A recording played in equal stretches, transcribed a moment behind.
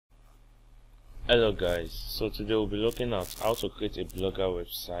Hello guys, so today we'll be looking at how to create a Blogger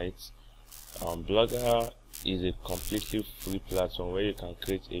website. Blogger is a completely free platform where you can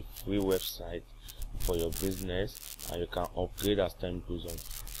create a free website for your business and you can upgrade as time goes on.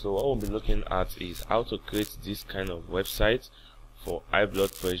 So what we'll be looking at is how to create this kind of website for high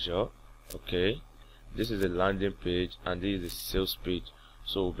blood pressure. Okay, this is a landing page and this is a sales page.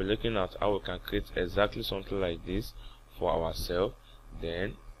 So we'll be looking at how we can create exactly something like this for ourselves.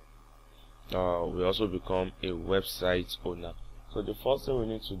 Then we also become a website owner. So the first thing we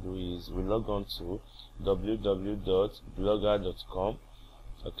need to do is we log on to www.blogger.com.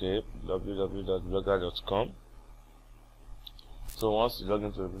 okay, www.blogger.com. So once you log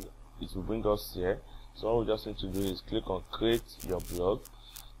into it, it will bring us here. So all we just need to do is click on create your blog.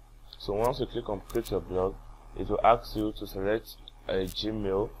 So once you click on create your blog, it will ask you to select a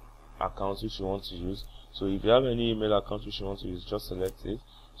Gmail account which you want to use. So if you have any email account which you want to use, just select it.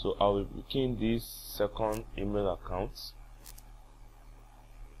 So I will be picking this second email account.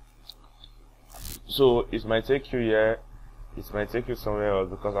 So it might take you here, it might take you somewhere else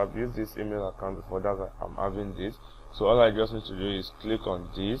because I've used this email account before. That's why I'm having this. So all I just need to do is click on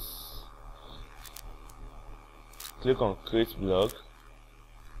this, click on create blog.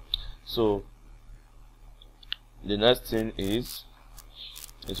 So the next thing is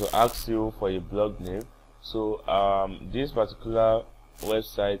it will ask you for a blog name. So this particular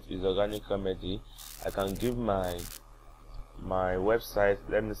website is Organic Remedy. I can give my website,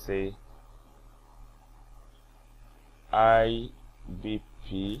 let me say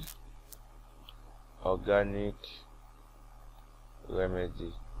IBP Organic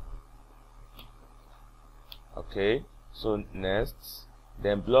Remedy. Okay, so next,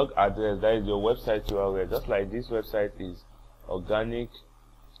 then blog address, that is your website URL, just like this website is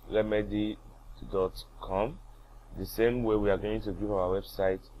organicremedy.com. the same way we are going to give our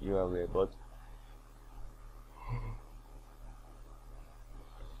website URL, but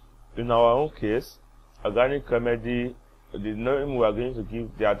in our own case, Organic Remedy, the name we are going to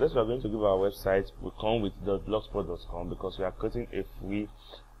give, the address we are going to give our website will come with .blogspot.com because we are creating a free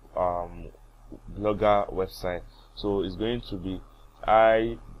blogger website. So it's going to be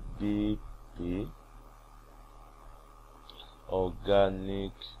IBP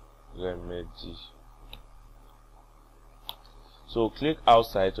Organic Remedy. So click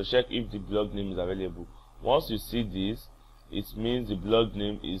outside to check if the blog name is available. Once you see this, it means the blog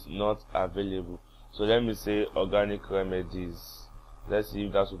name is not available. So let me say Organic Remedies. Let's see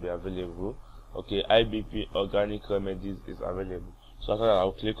if that will be available. Okay, IBP Organic Remedies is available. So after that,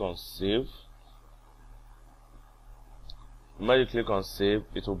 I'll click on save. When you click on save,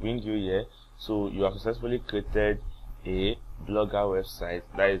 it will bring you here. So you have successfully created a blogger website.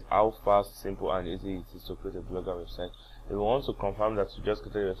 That is how fast, simple and easy it is to create a blogger website. If you want to confirm that you just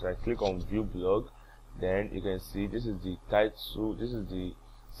created a website, click on view blog. Then you can see this is the title, this is the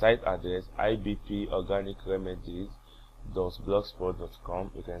site address, IBP Organic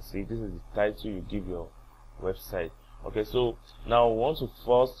Remedies.blogspot.com. You can see this is the title you give your website. Okay, so now we want to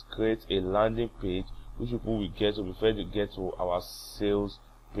first create a landing page which people will get to before they get to our sales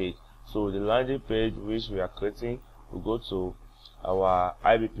page. So the landing page which we are creating, we go to our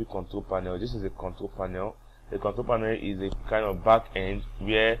IBP control panel. This is a control panel. The control panel is a kind of back end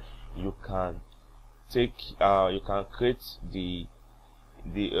where you can take you can create the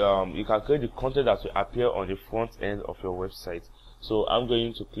content that will appear on the front end of your website. So I'm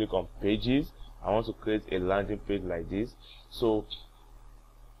going to click on pages. I want to create a landing page like this. So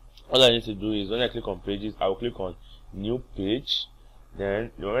all I need to do is when I click on pages, I will click on new page.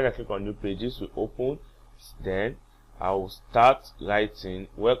 Then when I click on new pages will open. Then I will start writing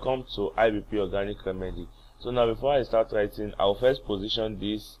welcome to IBP Organic Remedy. So now before I start writing, I will first position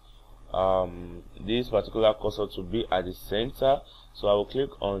this this particular cursor to be at the center. So I will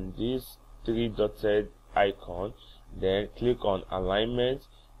click on this three dotted icon, then click on alignment,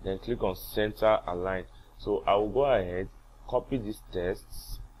 then click on center align. So I will go ahead, copy this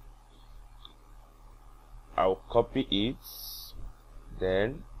text, I will copy it,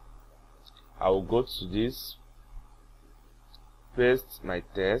 then I will go to this, paste my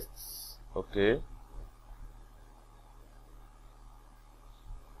text. Okay,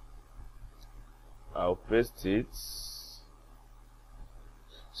 I'll paste it.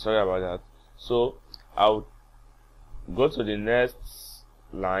 Sorry about that. So I'll go to the next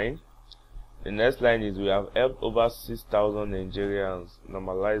line. The next line is we have helped over 6,000 Nigerians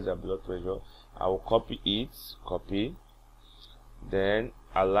normalize their blood pressure. I will copy it, copy, then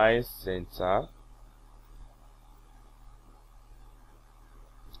align center,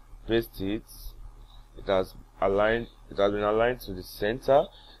 paste it. It has been aligned to the center.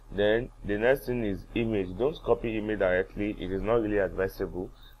 Then the next thing is image. Don't copy image directly, it is not really advisable.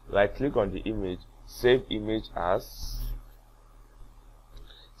 Right click on the image, save image as,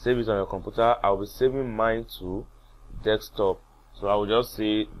 save it on your computer. I'll be saving mine to desktop, so I will just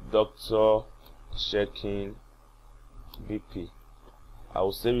say Dr. Shekin BP. I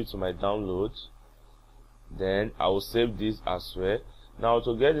will save it to my download. Then I will save this as well. Now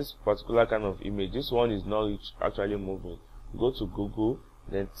to get this particular kind of image, this one is not actually moving. Go to Google,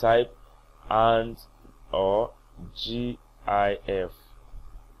 then type and or GIF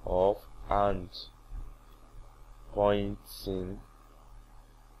of and pointing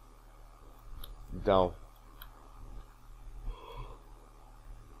down.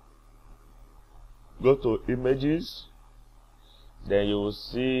 Go to images, then you will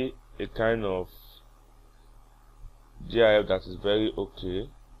see a kind of GIF that is very okay.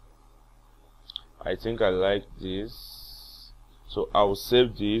 I think I like this, so I will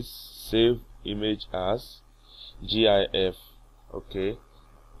save this, save image as GIF. Okay,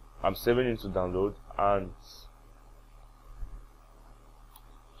 I'm saving it to download, and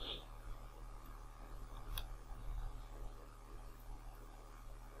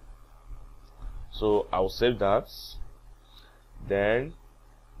so I'll save that. Then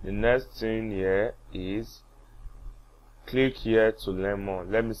the next thing here is click here to learn more.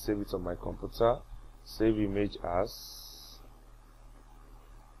 Let me save it on my computer. Save image as.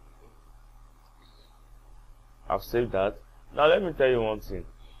 I've saved that. Now let me tell you one thing.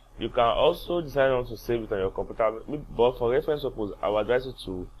 You can also decide not to save it on your computer, but for reference purpose, I would advise you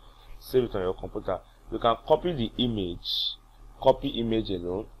to save it on your computer. You can copy the image, copy image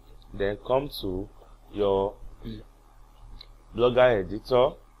alone, then come to your Blogger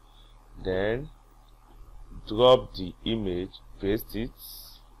editor, then drop the image, paste it,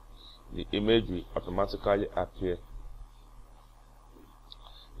 the image will automatically appear.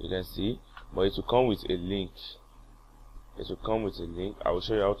 You can see, but it will come with a link. It will come with a link. I will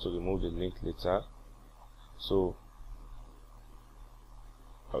show you how to remove the link later. So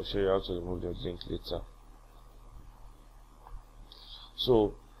I'll show you how to remove the link later.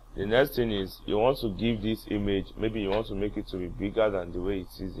 So the next thing is, you want to give this image, maybe you want to make it to be bigger than the way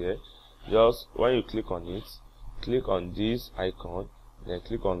it is here. Just when you click on it, click on this icon, then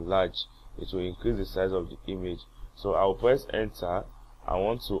click on large. It will increase the size of the image. So I will press enter. I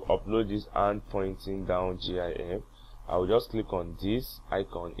want to upload this hand pointing down GIF. I will just click on this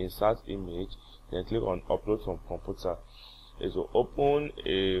icon, insert image, then click on upload from computer. It will open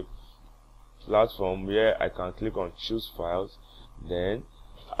a platform where I can click on choose files. Then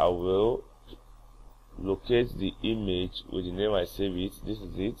I will locate the image with the name I save it. This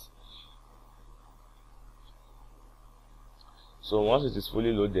is it. So once it is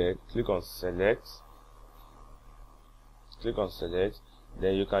fully loaded, click on select. Click on select.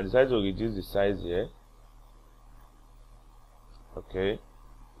 Then you can decide to reduce the size here. Okay.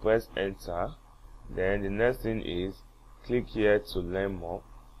 Press enter. Then the next thing is click here to learn more.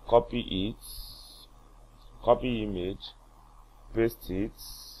 Copy it. Copy image. Paste it.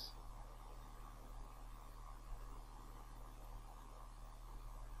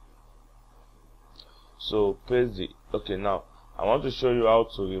 So paste the, okay, now I want to show you how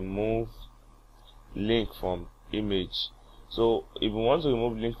to remove link from image. So if you want to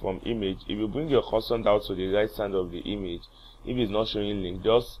remove link from image, if you bring your cursor down to the right side of the image, if it's not showing link,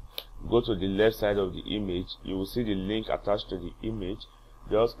 just go to the left side of the image. You will see the link attached to the image.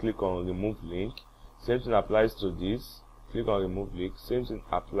 Just click on remove link. Same thing applies to this. Click on remove link. Same thing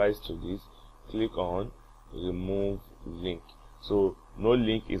applies to this. Click on remove link. So no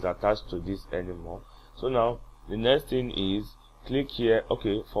link is attached to this anymore. So now the next thing is click here.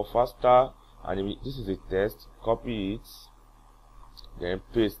 Okay, for faster, and this is a test. Copy it, then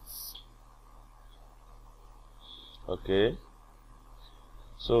paste. Okay,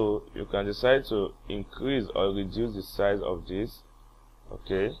 so you can decide to increase or reduce the size of this.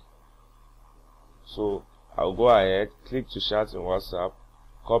 Okay, so I'll go ahead, click to chat in WhatsApp,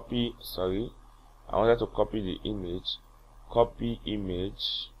 copy, I wanted to copy the image, copy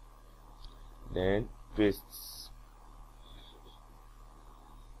image, then paste,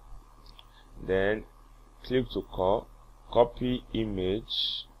 then click to copy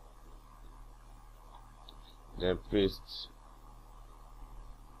image, then paste.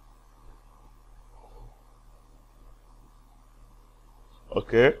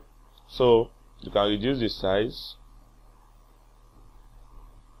 Okay, so you can reduce the size.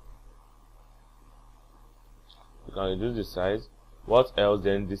 You can reduce the size. What else?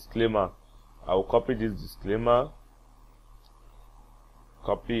 Then disclaimer. I will copy this disclaimer,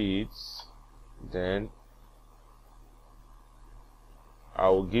 copy it, then I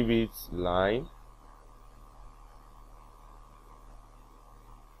will give it line.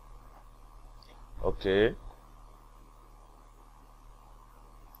 Okay.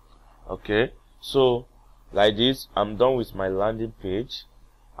 So like this, I'm done with my landing page.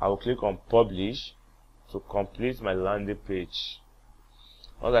 I will click on publish to complete my landing page.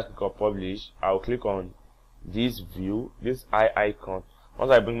 Once I click on publish, I will click on this view, this eye icon.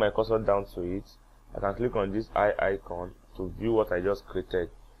 Once I bring my cursor down to it, I can click on this eye icon to view what I just created.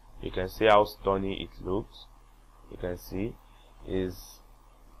 You can see how stunning it looks. You can see it's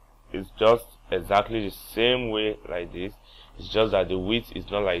just exactly the same way like this. It's just that the width is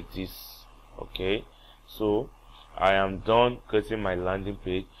not like this. Okay, so I am done creating my landing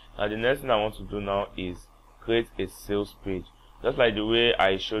page. Now the next thing I want to do now is create a sales page. Just like the way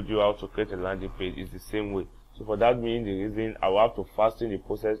I showed you how to create a landing page is the same way. So for that means the reason I will have to fasten the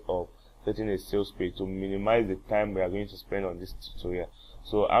process of creating a sales page to minimize the time we are going to spend on this tutorial.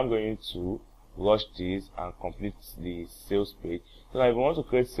 So I'm going to rush this and complete the sales page. So now if you want to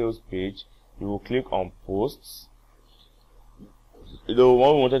create sales page, you will click on posts. When we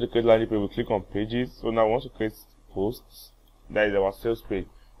wanted to create landing page, we click on pages. So now I want to create posts. That is our sales page.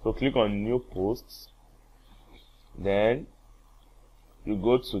 So click on new posts. Then you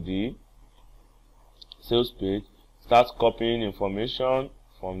go to the sales page, start copying information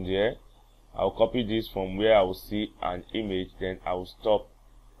from there. I'll copy this from where I will see an image, then I will stop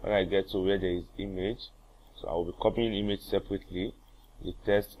when I get to where there is image. So I will be copying image separately. The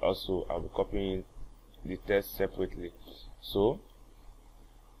text also, I'll be copying the text separately. So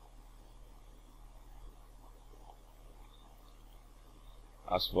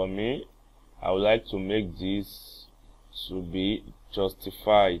as for me, I would like to make this to be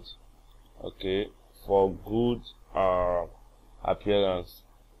justified, okay, for good appearance.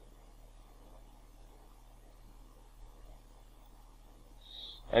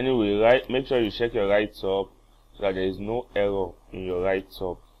 Anyway, make sure you check your write-up so that there is no error in your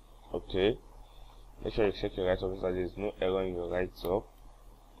write-up. Okay, make sure you check your write-up so that there is no error in your write-up.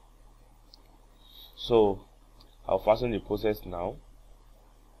 So I'll fasten the process now.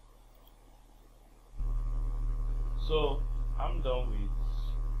 So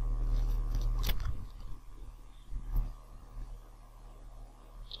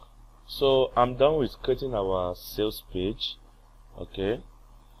I'm done with creating our sales page. Okay,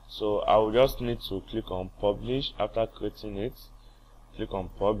 so I will just need to click on publish. After creating it, click on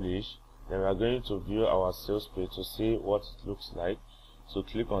publish. Then we are going to view our sales page to see what it looks like. So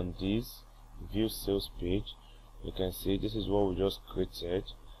click on this view sales page. You can see this is what we just created.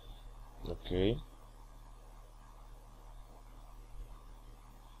 Okay,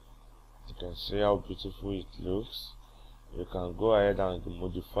 you can see how beautiful it looks. You can go ahead and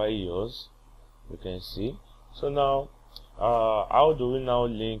modify yours. You can see. So now how do we now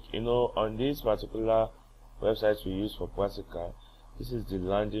link? On this particular website we use for practical, this is the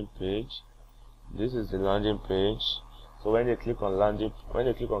landing page. So when they click on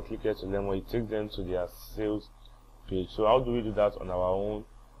click here to learn more, it takes them to their sales page. So how do we do that on our own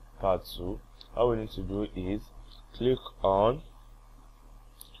part too? All we need to do is click on,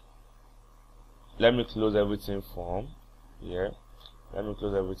 let me close everything from here. Let me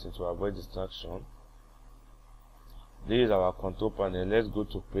close everything to avoid distraction. This is our control panel. Let's go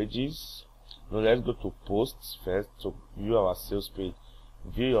to pages. No, let's go to posts first to view our sales page.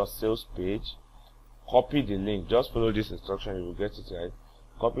 View your sales page. Copy the link. Just follow this instruction, you will get it right.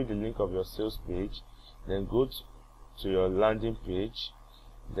 Copy the link of your sales page. Then go to your landing page.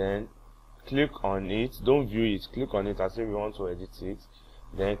 Then click on it. Don't view it. Click on it as if you want to edit it.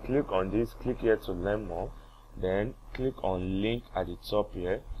 Then click on this. Click here to learn more. Then click on link at the top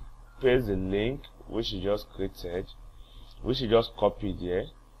here. Paste the link which you just created, which you just copied here.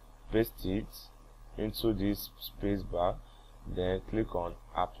 Paste it into this space bar. Then click on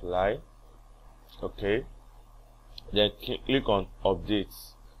apply. Okay, then click on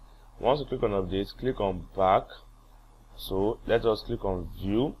updates. Once you click on updates, click on back. So let us click on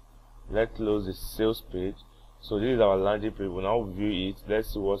view. Let's close the sales page. So this is our landing page. We'll now view it.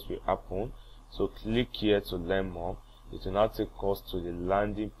 Let's see what will happen. So click here to learn more. It will now take us to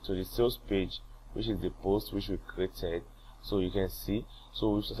the sales page, which is the post which we created. So you can see,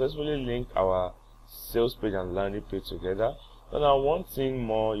 so we've successfully linked our sales page and landing page together. So now one thing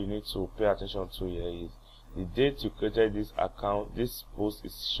more you need to pay attention to here is the date you created this account, this post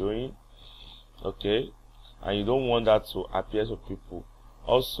is showing. Okay, and you don't want that to appear to people.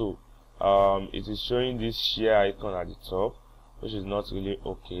 Also, it is showing this share icon at the top, which is not really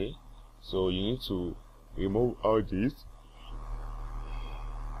okay. So you need to remove all this.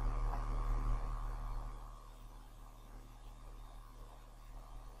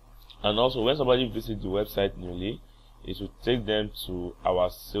 And also, when somebody visits the website newly, it will take them to our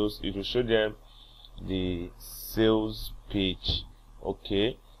sales. It will show them the sales page.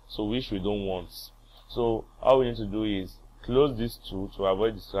 Okay, so which we don't want. So all we need to do is close these two to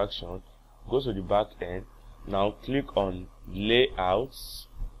avoid distraction. Go to the back end. Now click on layouts.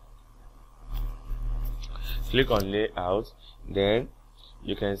 Click on layout. Then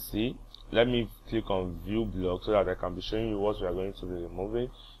you can see, let me click on view blog so that I can be showing you what we are going to be removing.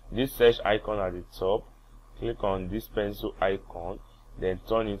 This search icon at the top, click on this pencil icon, then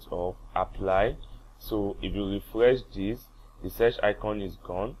turn it off, apply. So if you refresh this, the search icon is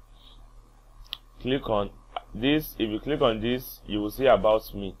gone. Click on this. If you click on this, you will see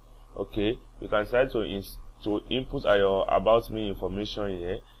about me. Okay, you can start to input your about me information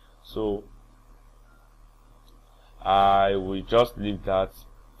here. So I will just leave that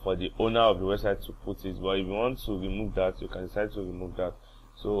for the owner of the website to put it, but if you want to remove that, you can decide to remove that.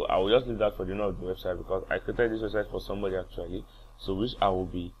 So I will just leave that for the owner of the website, because I created this website for somebody actually, so which I will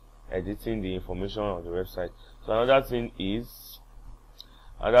be editing the information on the website. So another thing is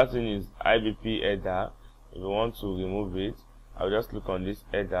IBP header. If you want to remove it, I'll just click on this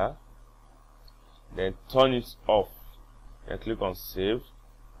header, then turn it off, and click on save.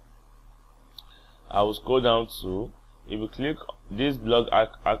 I will scroll down to, if you click this blog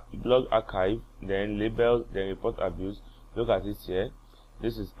archive, then label, then report abuse, look at it here.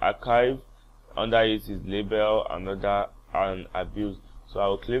 This is archive, under it is label, and abuse. So I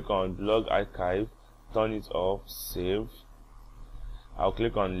will click on blog archive, turn it off, save. I'll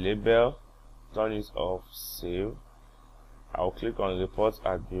click on label, turn it off, save. I'll click on report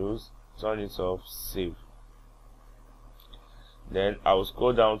abuse, turn it off, save. Then I will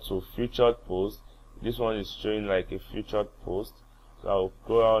scroll down to featured post. This one is showing like a featured post, so I will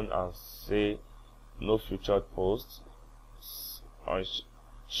go on and say no featured post, and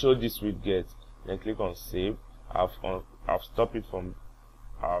show this widget, then click on save. I've stopped it from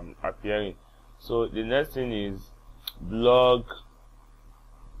appearing. So the next thing is blog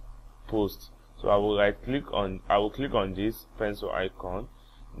post. So I will click on this pencil icon,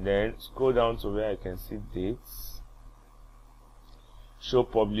 then scroll down to where I can see dates, show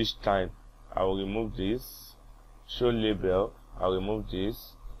publish time. I will remove this. Show label, I'll remove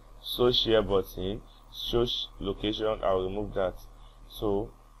this. Show share button, show location, I'll remove that.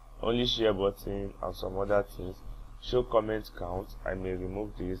 So only share button and some other things. Show comment count, I may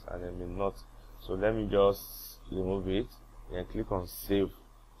remove this and I may not. So let me just remove it and click on save.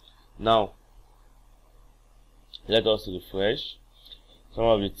 Now let us refresh. Some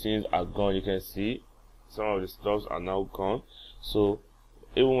of the things are gone. You can see some of the stuffs are now gone. So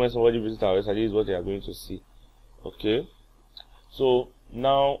even when somebody visits our website, this is what they are going to see. Okay, so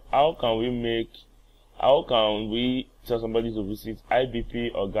now how can we tell somebody to visit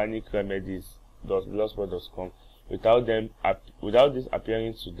ibporganicremedies.blogspot.com without this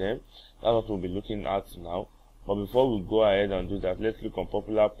appearing to them? That's what we'll be looking at now. But before we go ahead and do that, let's click on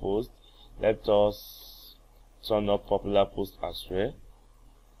popular post. Let us turn up popular post as well.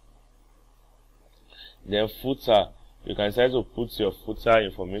 Then footer, you can decide to put your footer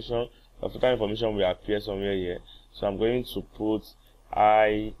information. The footer information will appear somewhere here. So I'm going to put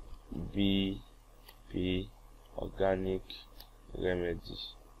IBP Organic Remedy.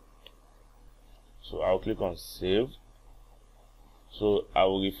 So I'll click on save. So I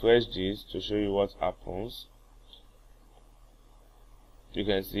will refresh this to show you what happens. You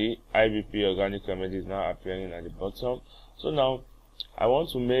can see IBP Organic Remedy is now appearing at the bottom. So now I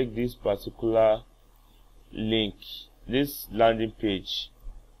want to make this particular link, this landing page,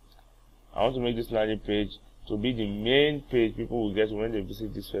 I want to make this landing page to be the main page people will get when they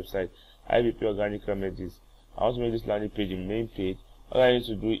visit this website, IBP Organic Remedies. I want to make this landing page the main page. All I need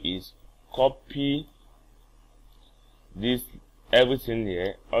to do is copy this, everything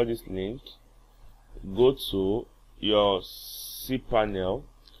here, all this link, go to your cPanel,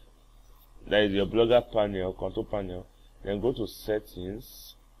 that is your blogger panel, control panel, then go to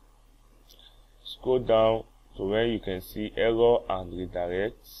settings, scroll down to where you can see error and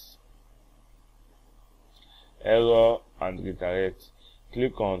redirect.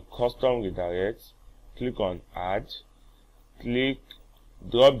 Click on custom redirect, click on add,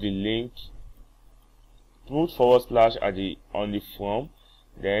 drop the link, put / at on the form,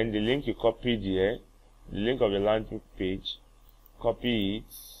 then the link you copied here, the link of your landing page, copy it,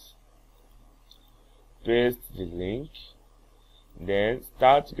 paste the link, then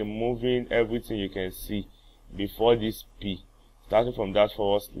start removing everything you can see before this P, starting from that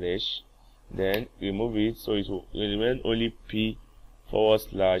 /, then remove it so it will remain only P / and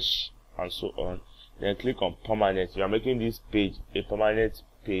so on. Then click on permanent. You are making this page a permanent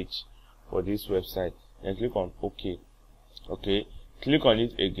page for this website, and click on OK. Okay, click on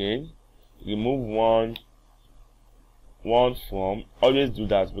it again, remove one form. Always do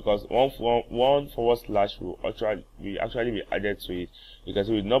that, because one forward slash will actually be added to it. You can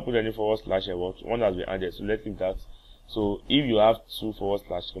see we did not put any forward slash here, but one has been added, so let's leave that. So if you have 2 forward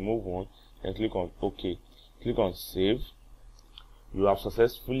slash, remove one and click on OK. Click on save. You have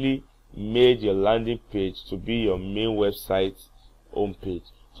successfully made your landing page to be your main website home page.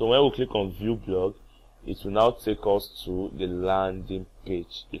 So when we click on view blog, it will now take us to the landing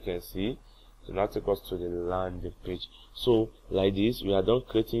page. You can see it will now take us to the landing page. So like this, we are done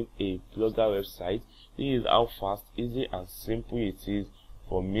creating a Blogger website. This is how fast, easy and simple it is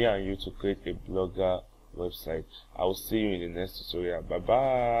for me and you to create a Blogger website. I will see you in the next tutorial. Bye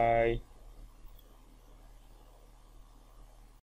bye.